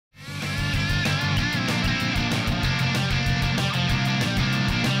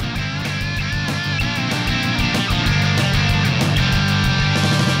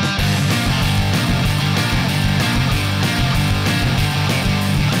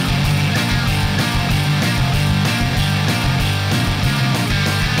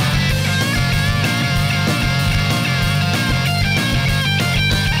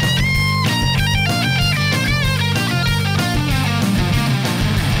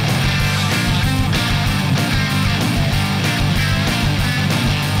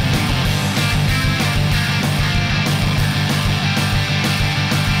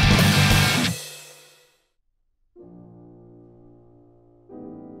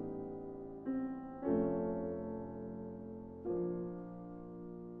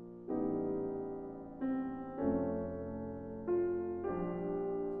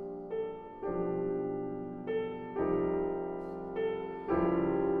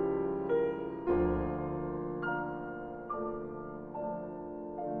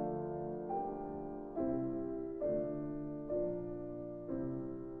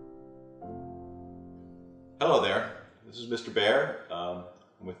Mr. Baer. I'm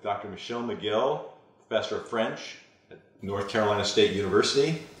with Dr. Michele Magill, Professor of French at North Carolina State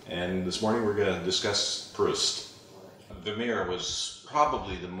University, and this morning we're going to discuss Proust. Vermeer was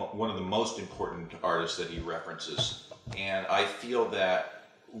probably one of the most important artists that he references, and I feel that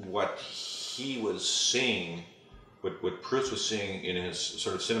what he was seeing, what Proust was seeing in his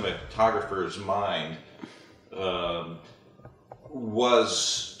sort of cinematographer's mind,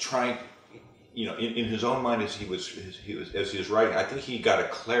 was trying, in his own mind as he was writing. I think he got a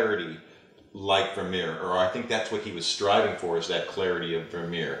clarity like Vermeer, or I think that's what he was striving for, is that clarity of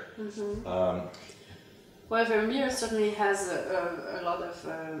Vermeer. Mm-hmm. Well, Vermeer certainly has a lot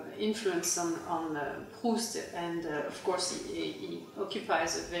of influence on Proust, and of course he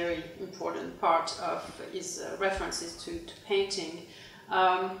occupies a very important part of his references to painting.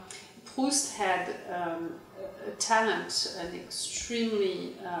 Proust had a talent, an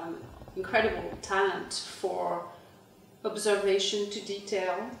extremely incredible talent for observation to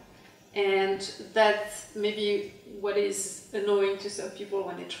detail, and that's maybe what is annoying to some people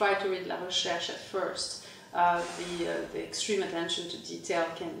when they try to read La Recherche at first. The extreme attention to detail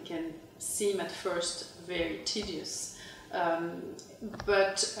can seem at first very tedious,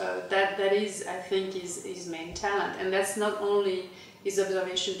 but that is, I think, his main talent, and that's not only his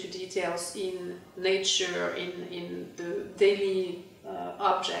observation to details in nature, in the daily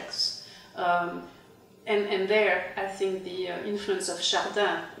objects, and there I think the influence of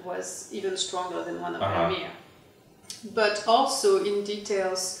Chardin was even stronger than one of Vermeer, but also in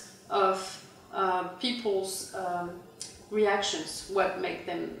details of people's reactions, what make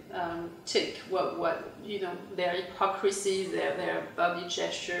them tick, what their hypocrisy, their body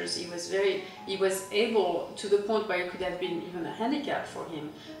gestures. He was able, to the point where it could have been even a handicap for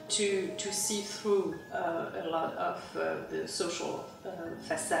him, to see through a lot of the social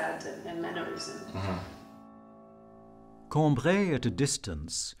facade and mannerism. Mm-hmm. Cambrai at a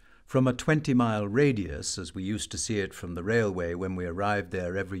distance, from a 20-mile radius, as we used to see it from the railway when we arrived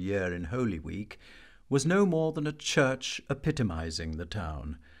there every year in Holy Week, was no more than a church epitomizing the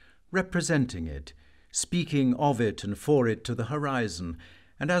town, representing it, speaking of it and for it to the horizon,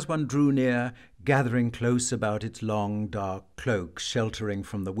 and as one drew near, gathering close about its long, dark cloak, sheltering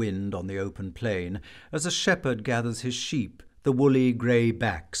from the wind on the open plain, as a shepherd gathers his sheep, the woolly grey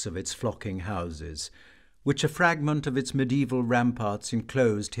backs of its flocking houses, which a fragment of its medieval ramparts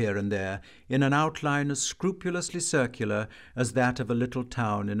enclosed here and there in an outline as scrupulously circular as that of a little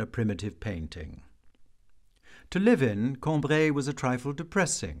town in a primitive painting. To live in, Cambrai was a trifle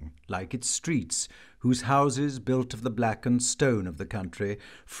depressing, like its streets, whose houses, built of the blackened stone of the country,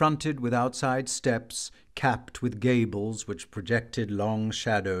 fronted with outside steps, capped with gables which projected long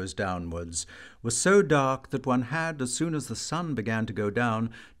shadows downwards, were so dark that one had, as soon as the sun began to go down,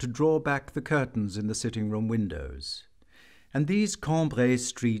 to draw back the curtains in the sitting-room windows. And these Cambrai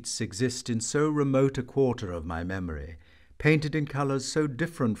streets exist in so remote a quarter of my memory, painted in colours so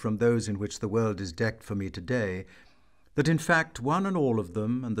different from those in which the world is decked for me today, that in fact one and all of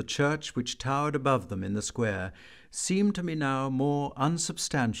them, and the church which towered above them in the square, seem to me now more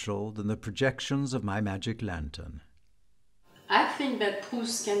unsubstantial than the projections of my magic lantern. I think that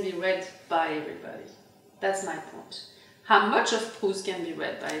Proust can be read by everybody. That's my point. How much of Proust can be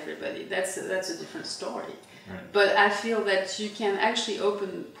read by everybody, that's a different story. Right. But I feel that you can actually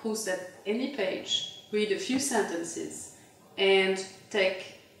open Proust at any page, read a few sentences, and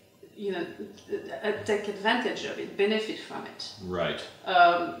take advantage of it, benefit from it. Right.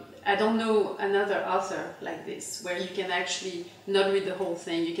 I don't know another author like this, where you can actually not read the whole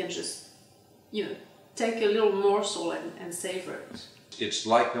thing. You can just, take a little morsel and savor it. It's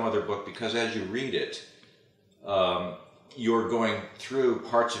like no other book, because as you read it, you're going through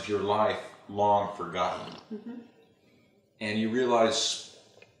parts of your life long forgotten. Mm-hmm. And you realize,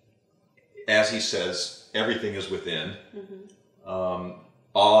 as he says, everything is within. Mm-hmm.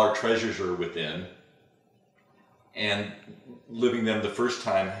 All our treasures are within. And living them the first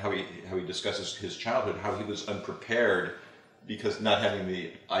time, how he discusses his childhood, how he was unprepared, because not having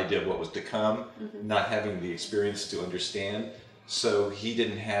the idea of what was to come, mm-hmm. not having the experience to understand, so he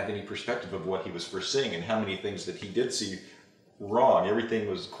didn't have any perspective of what he was first seeing, and how many things that he did see wrong. Everything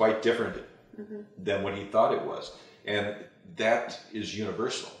was quite different mm-hmm. than what he thought it was, and that is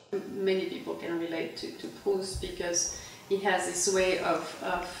universal. Many people can relate to Proust, because he has this way of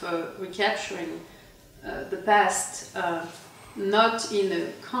recapturing the past, not in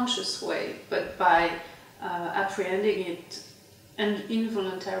a conscious way, but by apprehending it and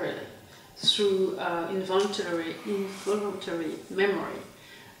involuntarily, through involuntary memory.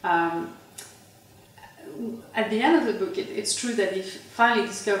 At the end of the book, it's true that he finally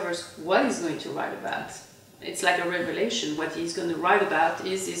discovers what he's going to write about, it's like a revelation. What he's going to write about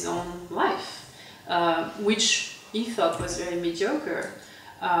is his own life, which he thought was very mediocre.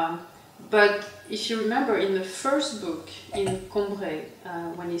 But if you remember in the first book, in Combray,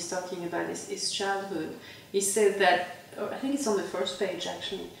 when he's talking about his childhood, he said that, I think it's on the first page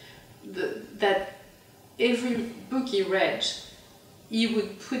actually, that every book he read, he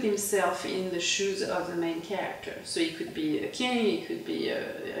would put himself in the shoes of the main character. So he could be a king, he could be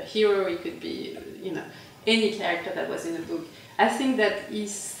a hero, he could be, any character that was in the book. I think that he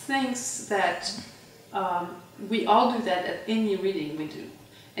thinks that we all do that at any reading we do.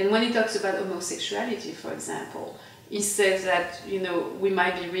 And when he talks about homosexuality, for example, he says that, we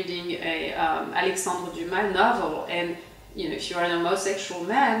might be reading a Alexandre Dumas novel, and, if you're an homosexual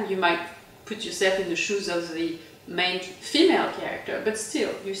man, you might put yourself in the shoes of the main female character, but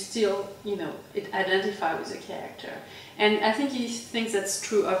still, it identifies with the character. And I think he thinks that's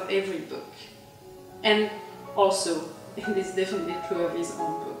true of every book. And also, it is definitely true of his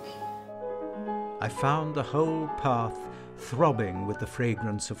own book. I found the whole path throbbing with the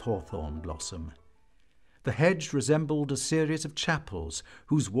fragrance of hawthorn blossom. The hedge resembled a series of chapels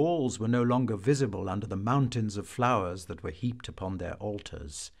whose walls were no longer visible under the mountains of flowers that were heaped upon their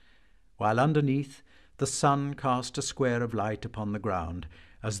altars, while underneath the sun cast a square of light upon the ground,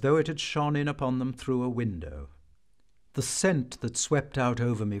 as though it had shone in upon them through a window. The scent that swept out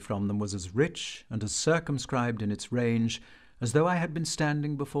over me from them was as rich and as circumscribed in its range as though I had been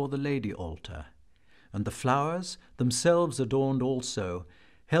standing before the Lady Altar, and the flowers, themselves adorned also,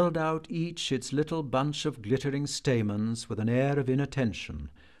 held out each its little bunch of glittering stamens with an air of inattention,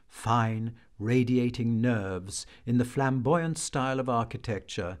 fine, radiating nerves in the flamboyant style of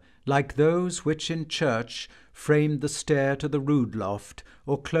architecture, like those which in church framed the stair to the rood loft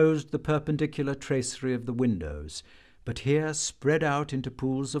or closed the perpendicular tracery of the windows, but here spread out into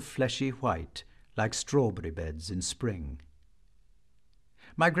pools of fleshy white, like strawberry beds in spring.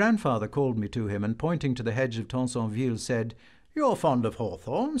 My grandfather called me to him, and pointing to the hedge of Tansonville, said, "You're fond of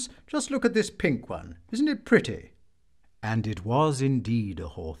hawthorns. Just look at this pink one. Isn't it pretty?" And it was indeed a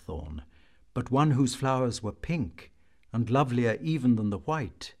hawthorn, but one whose flowers were pink, and lovelier even than the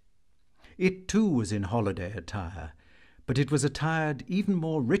white. It too was in holiday attire, but it was attired even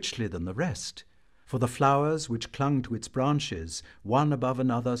more richly than the rest, for the flowers which clung to its branches, one above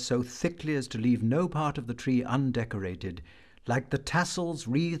another, so thickly as to leave no part of the tree undecorated, like the tassels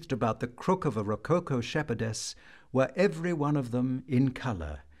wreathed about the crook of a rococo shepherdess, were every one of them in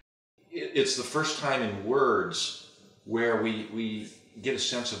colour. It's the first time in words where we get a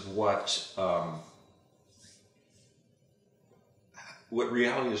sense of what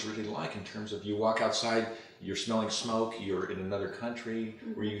reality is really like, in terms of you walk outside, you're smelling smoke, you're in another country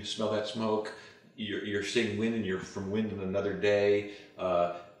where you smell that smoke, you're seeing wind and you're from wind in another day,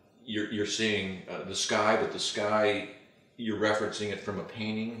 you're seeing the sky, but the sky, you're referencing it from a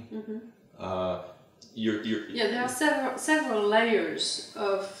painting. There are several layers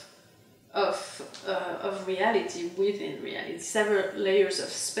of reality within reality, several layers of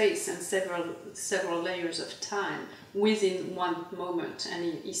space and several layers of time within one moment,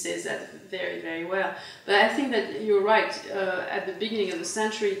 and he says that very, very well. But I think that you're right. At the beginning of the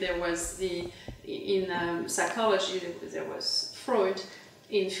century, there was in psychology there was Freud,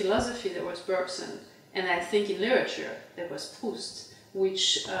 in philosophy there was Bergson, and I think in literature there was Proust,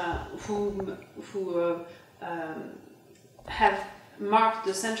 which have marked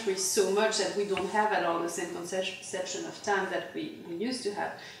the century so much that we don't have at all the same conception of time that we used to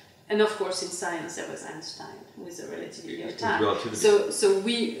have. And of course in science there was Einstein with the relativity of time. So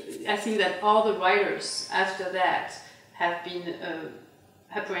I think that all the writers after that have been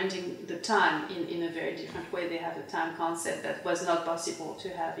apprehending the time in a very different way. They have a time concept that was not possible to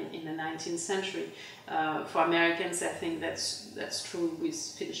have in the 19th century. For Americans, I think that's true with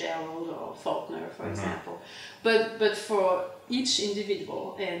Fitzgerald or Faulkner, for example. But for each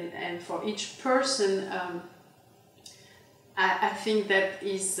individual and for each person, I think that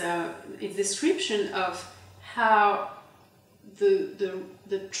is a description of how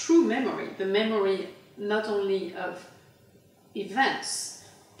the true memory, the memory not only of events,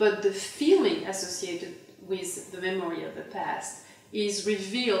 but the feeling associated with the memory of the past is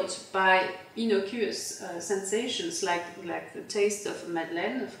revealed by innocuous sensations like the taste of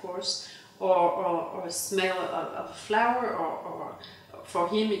Madeleine, of course, or a smell of a flower, or for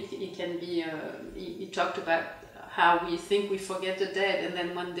him it can be, he talked about how we think we forget the dead, and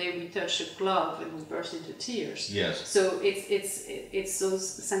then one day we touch a glove and we burst into tears. Yes. So it's those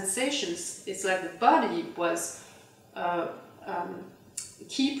sensations. It's like the body was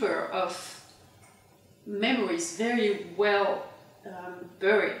keeper of memories very well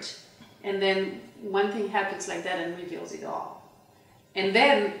buried and then one thing happens like that and reveals it all. And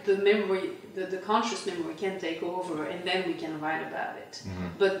then the memory, the conscious memory can take over, and then we can write about it. Mm-hmm.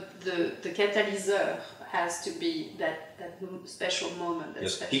 But the catalyseur has to be that special moment. That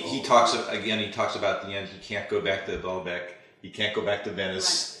yes, special he talks again. He talks about the end. He can't go back to Baalbek. He can't go back to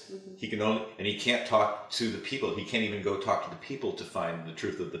Venice. Right. Mm-hmm. He can only, and he can't talk to the people. He can't even go talk to the people to find the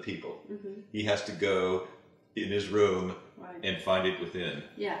truth of the people. Mm-hmm. He has to go in his room right. and find it within.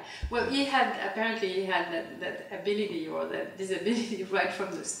 Yeah. Well, he had that ability or that disability right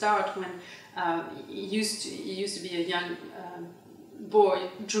from the start when he used to be a young boy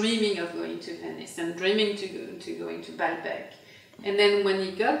dreaming of going to Venice and dreaming to going to Baalbek, and then when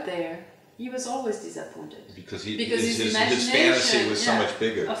he got there, he was always disappointed Because his fantasy was so much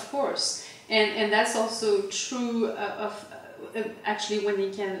bigger. Of course, and that's also true of actually when he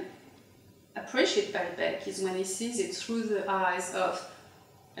can appreciate Baalbek is when he sees it through the eyes of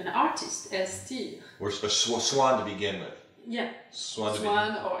an artist, Elstir. Or a swan to begin with. Yeah,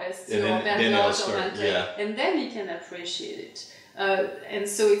 Swan or Elstir or Bergotte or Mantel, yeah. And then he can appreciate it. And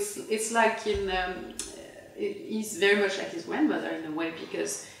so it's like he's very much like his grandmother in a way,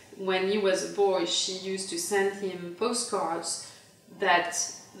 because when he was a boy, she used to send him postcards that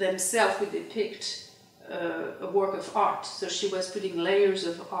themselves would depict a work of art. So she was putting layers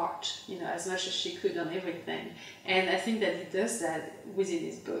of art, as much as she could on everything. And I think that he does that within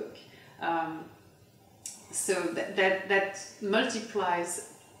his book. So that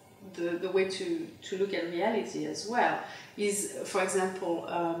multiplies the way to look at reality as well. Is, for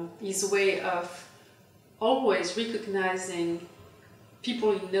example, his way of always recognizing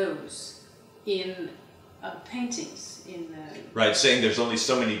people he knows in paintings. Right, saying there's only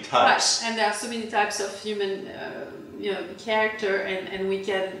so many types. Right, and there are so many types of human character, and we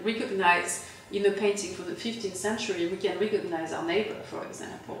can recognize in a painting from the 15th century, we can recognize our neighbor, for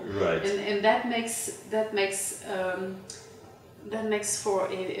example. Right. And that makes for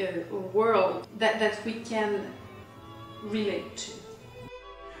a world that we can relate to.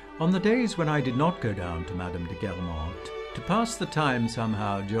 On the days when I did not go down to Madame de Guermantes, to pass the time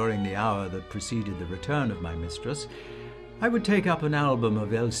somehow during the hour that preceded the return of my mistress, I would take up an album of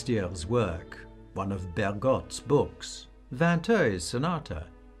Elstir's work, one of Bergotte's books, Vinteuil's Sonata.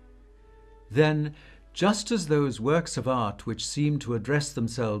 Then, just as those works of art which seem to address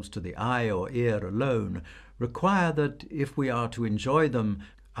themselves to the eye or ear alone require that, if we are to enjoy them,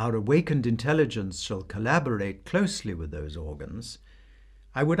 our awakened intelligence shall collaborate closely with those organs,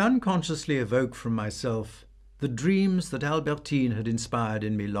 I would unconsciously evoke from myself the dreams that Albertine had inspired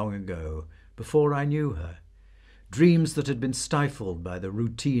in me long ago, before I knew her, dreams that had been stifled by the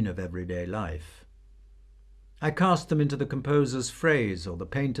routine of everyday life. I cast them into the composer's phrase or the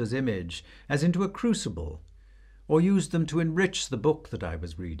painter's image, as into a crucible, or used them to enrich the book that I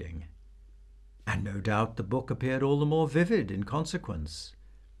was reading. And no doubt the book appeared all the more vivid in consequence.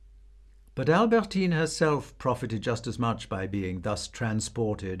 But Albertine herself profited just as much by being thus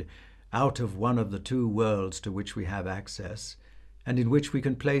transported out of one of the two worlds to which we have access, and in which we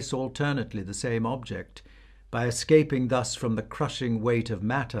can place alternately the same object, by escaping thus from the crushing weight of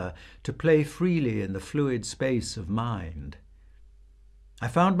matter to play freely in the fluid space of mind. I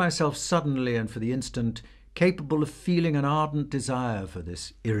found myself suddenly and for the instant capable of feeling an ardent desire for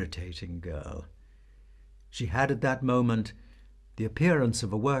this irritating girl. She had at that moment the appearance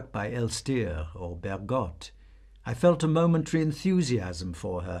of a work by Elstir or Bergotte. I felt a momentary enthusiasm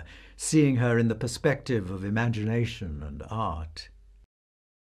for her, seeing her in the perspective of imagination and art.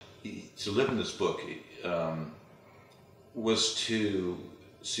 To live in this book was to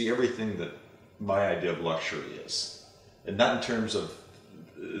see everything that my idea of luxury is. And not in terms of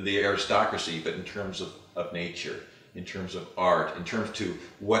the aristocracy, but in terms of nature, in terms of art, in terms to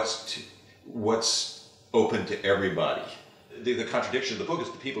what's open to everybody. The contradiction of the book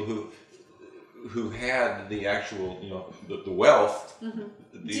is the people who had the actual, the wealth,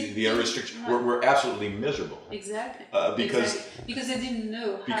 Mm-hmm. the restrictions, were absolutely miserable. Exactly. Because they didn't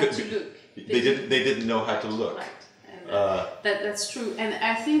know how to look. They didn't know how to look. Right. And that's true. And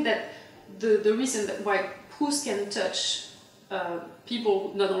I think that the reason that why Proust can touch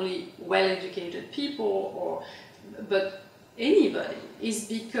people, not only well-educated people, but anybody, is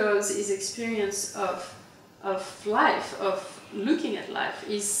because his experience of life, of looking at life,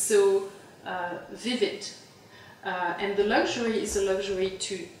 is so vivid. And the luxury is a luxury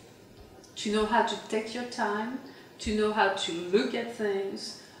to know how to take your time, to know how to look at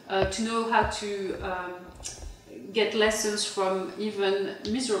things, to know how to get lessons from even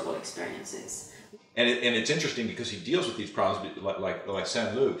miserable experiences. And it's interesting because he deals with these problems like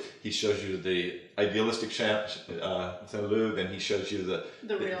Saint-Lô. He shows you the idealistic Saint-Lô, then he shows you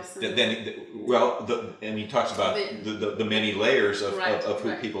the real Saint-Lô. And he talks about the many layers of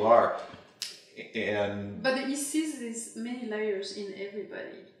who people are. But he sees these many layers in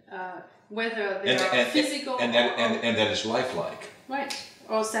everybody, whether they are physical and that is lifelike, right,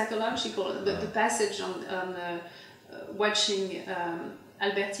 or psychological. The passage on watching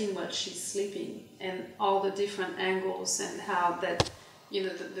Albertine while she's sleeping, and all the different angles, and how that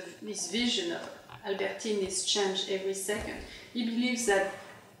this vision of Albertine is changed every second. He believes that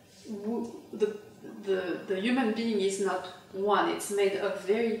the human being is not one; it's made of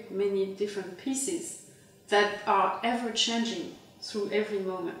very many different pieces that are ever changing through every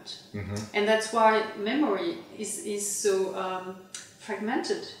moment, and that's why memory is so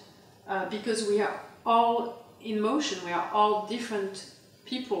fragmented, because we are all in motion. We are all different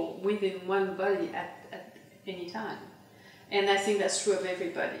people within one body at any time. And I think that's true of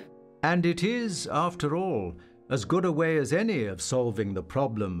everybody. And it is, after all, as good a way as any of solving the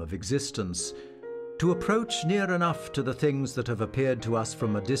problem of existence to approach near enough to the things that have appeared to us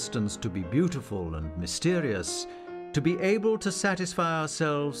from a distance to be beautiful and mysterious, to be able to satisfy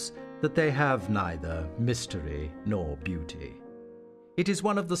ourselves that they have neither mystery nor beauty. It is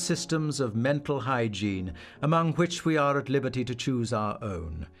one of the systems of mental hygiene among which we are at liberty to choose our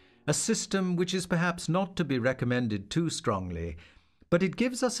own, a system which is perhaps not to be recommended too strongly, but it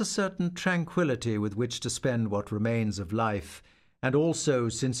gives us a certain tranquillity with which to spend what remains of life, and also,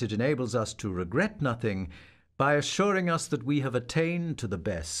 since it enables us to regret nothing, by assuring us that we have attained to the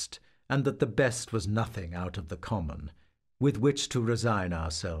best, and that the best was nothing out of the common, with which to resign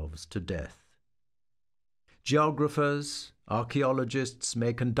ourselves to death. Geographers, archaeologists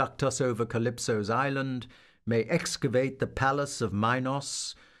may conduct us over Calypso's island, may excavate the palace of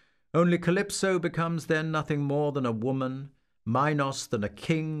Minos, only Calypso becomes then nothing more than a woman, Minos than a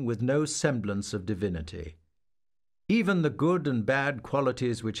king with no semblance of divinity. Even the good and bad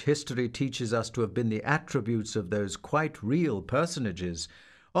qualities which history teaches us to have been the attributes of those quite real personages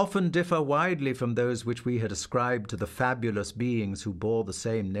often differ widely from those which we had ascribed to the fabulous beings who bore the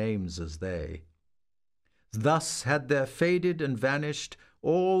same names as they. Thus had there faded and vanished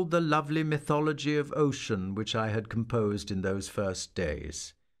all the lovely mythology of ocean which I had composed in those first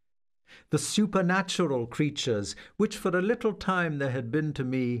days. The supernatural creatures which for a little time there had been to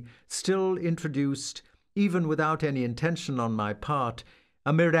me still introduced, even without any intention on my part,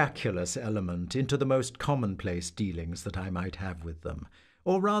 a miraculous element into the most commonplace dealings that I might have with them,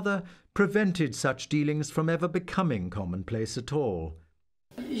 or rather prevented such dealings from ever becoming commonplace at all.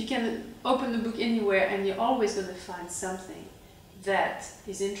 You can open the book anywhere and you're always going to find something that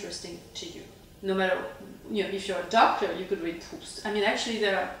is interesting to you. No matter, if you're a doctor, you could read Proust. I mean, actually,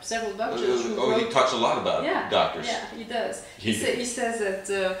 there are several doctors who wrote... he talks a lot about doctors. Yeah, he does. He says that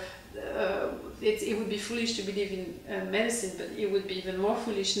it would be foolish to believe in medicine, but it would be even more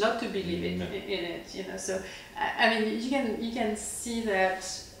foolish not to believe in it. So, I mean, you can see that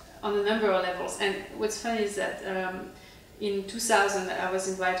on a number of levels. And what's funny is that in 2000, I was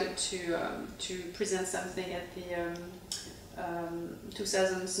invited to present something at the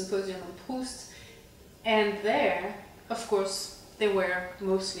 2000 Symposium on Proust. And there, of course, they were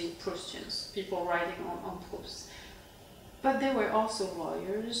mostly Proustians, people writing on Proust. But there were also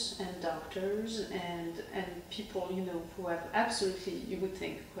lawyers and doctors and people, who have absolutely, you would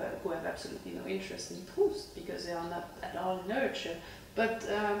think, who have absolutely no interest in Proust because they are not at all in literature. But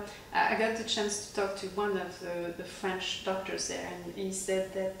I got the chance to talk to one of the French doctors there, and he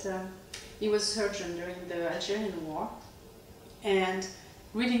said that he was a surgeon during the Algerian War, and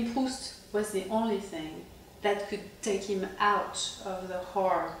reading Proust was the only thing that could take him out of the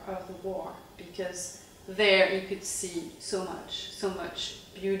horror of the war, because there he could see so much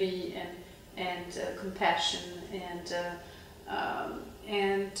beauty and compassion and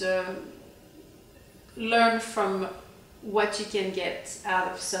learn from what you can get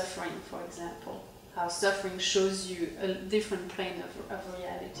out of suffering, for example. How suffering shows you a different plane of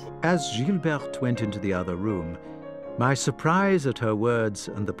reality. As Gilberte went into the other room, my surprise at her words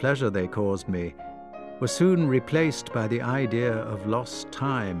and the pleasure they caused me were soon replaced by the idea of lost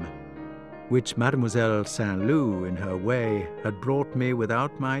time, which Mademoiselle Saint-Lô, in her way, had brought me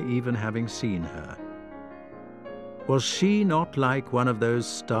without my even having seen her. Was she not like one of those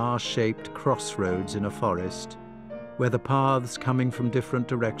star-shaped crossroads in a forest, where the paths coming from different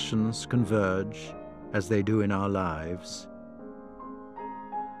directions converge, as they do in our lives?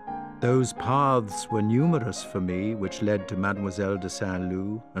 Those paths were numerous for me which led to Mademoiselle de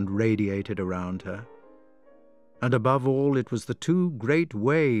Saint-Lô and radiated around her. And above all, it was the two great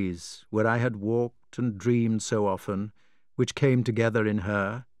ways where I had walked thought and dreamed so often, which came together in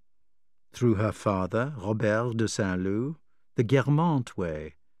her, through her father, Robert de Saint-Loup, the Guermantes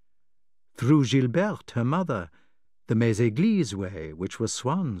way, through Gilberte, her mother, the Méséglise way, which was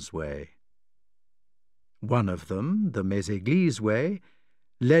Swann's way. One of them, the Méséglise way,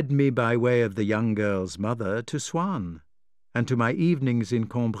 led me by way of the young girl's mother to Swann, and to my evenings in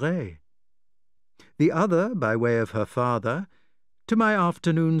Combray. The other, by way of her father, to my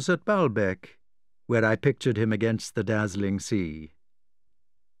afternoons at Balbec, where I pictured him against the dazzling sea.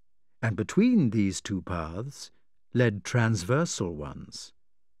 And between these two paths led transversal ones.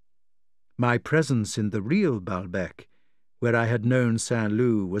 My presence in the real Balbec, where I had known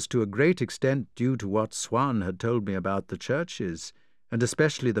Saint-Loup, was to a great extent due to what Swann had told me about the churches, and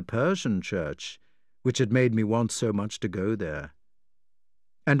especially the Persian church, which had made me want so much to go there.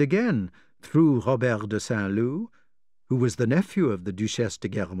 And again, through Robert de Saint-Loup, who was the nephew of the Duchesse de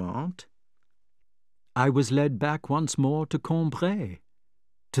Guermantes, I was led back once more to Combray,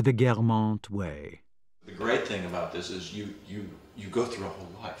 to the Guermantes way. The great thing about this is you go through a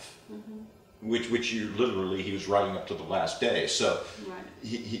whole life, which you literally, he was writing up to the last day. So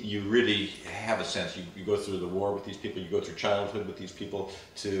you really have a sense. You go through the war with these people. You go through childhood with these people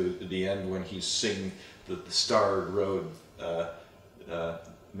to the end when he's singing the starred road,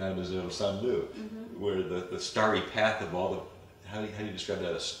 Mademoiselle Saint-Loup, where the starry path of all the, how do you describe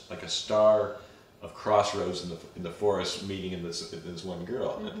that? Like a star of crossroads in the forest meeting in this one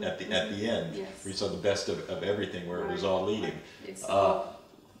girl at the end, where you saw the best of everything, where it was all leading.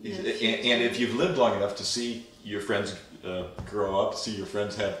 And if you've lived long enough to see your friends grow up, see your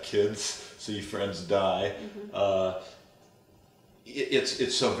friends have kids, see your friends die,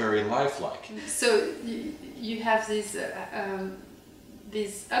 it's so very lifelike. So you have these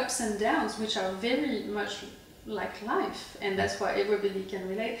ups and downs, which are very much like life, and that's why everybody can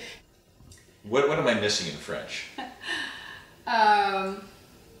relate. What am I missing in French?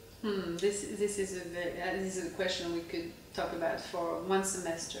 This is a question we could talk about for one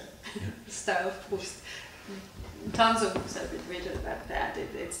semester. Style of Proust. Tons of books have been written about that.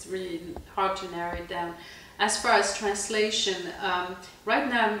 It's really hard to narrow it down. As far as translation, right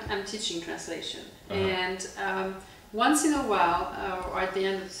now I'm teaching translation, and once in a while, or at the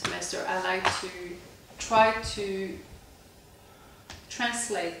end of the semester, I like to try to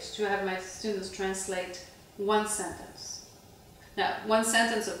translate, to have my students translate one sentence. Now, one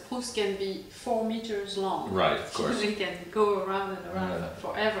sentence of Proust can be 4 meters long. Right, of course. It can go around and around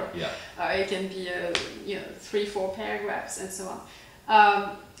forever. Yeah. It can be 3-4 paragraphs and so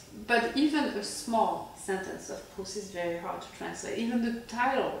on. But even a small sentence of Proust is very hard to translate. Even the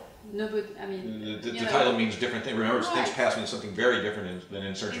title, nobody, I mean... The title means different things. Remember, Things Past means something very different than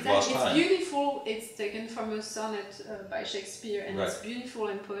In Search of Lost Time. It's beautiful. It's taken from a sonnet by Shakespeare, and it's beautiful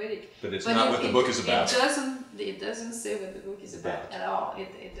and poetic. But it's not what the book is about. It doesn't say what the book is about at all.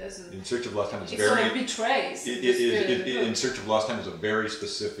 It doesn't... In Search of Lost Time is very... It sort of betrays In Search of Lost Time is a very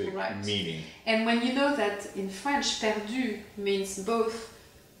specific meaning. And when you know that in French, perdu means both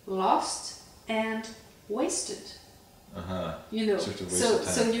lost and wasted. You know,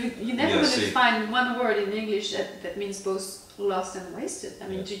 so you're never going to find one word in English that means both lost and wasted. I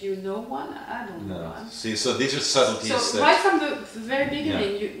mean, do you know one? I don't know one. See, so these are subtleties. So right from the very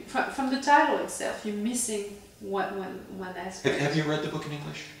beginning, from the title itself, you're missing one aspect. Have you read the book in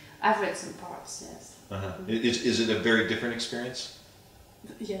English? I've read some parts, yes. Is it a very different experience?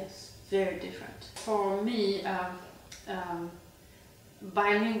 Yes, very different. For me,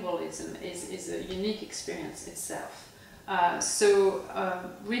 bilingualism is a unique experience itself. So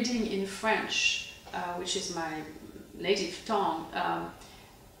reading in French, which is my native tongue,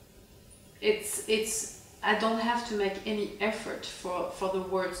 I don't have to make any effort for the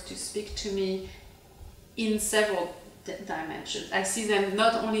words to speak to me in several dimensions. I see them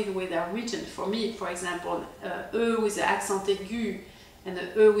not only the way they are written. For me, for example, E with the accent aigu and the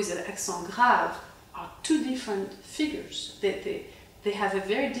E with the accent grave are two different figures. They have a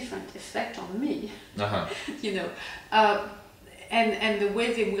very different effect on me, you know, and the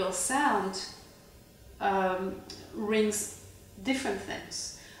way they will sound rings different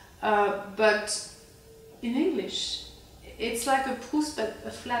things. But in English, it's like a Proust, but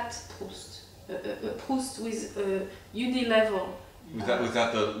a flat Proust, a Proust with a unilevel.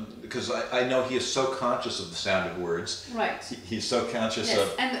 Because I know he is so conscious of the sound of words. Right. He's so conscious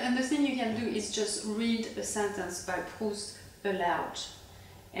of. And the thing you can do is just read a sentence by Proust aloud,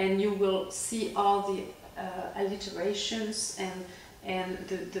 and you will see all the alliterations and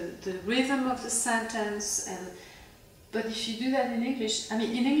the rhythm of the sentence. But if you do that in English, I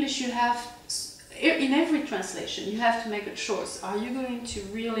mean, in English you have, in every translation, you have to make a choice. Are you going to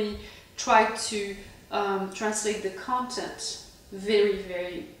really try to translate the content very,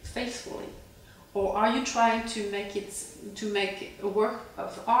 very faithfully? Or are you trying to make a work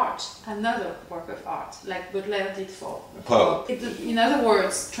of art another work of art, like Baudelaire did for Poe? In other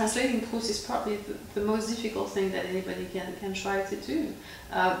words, translating Proust is probably the most difficult thing that anybody can try to do,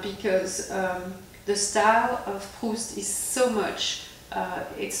 because the style of Proust is so much,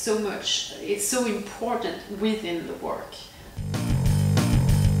 it's so important within the work.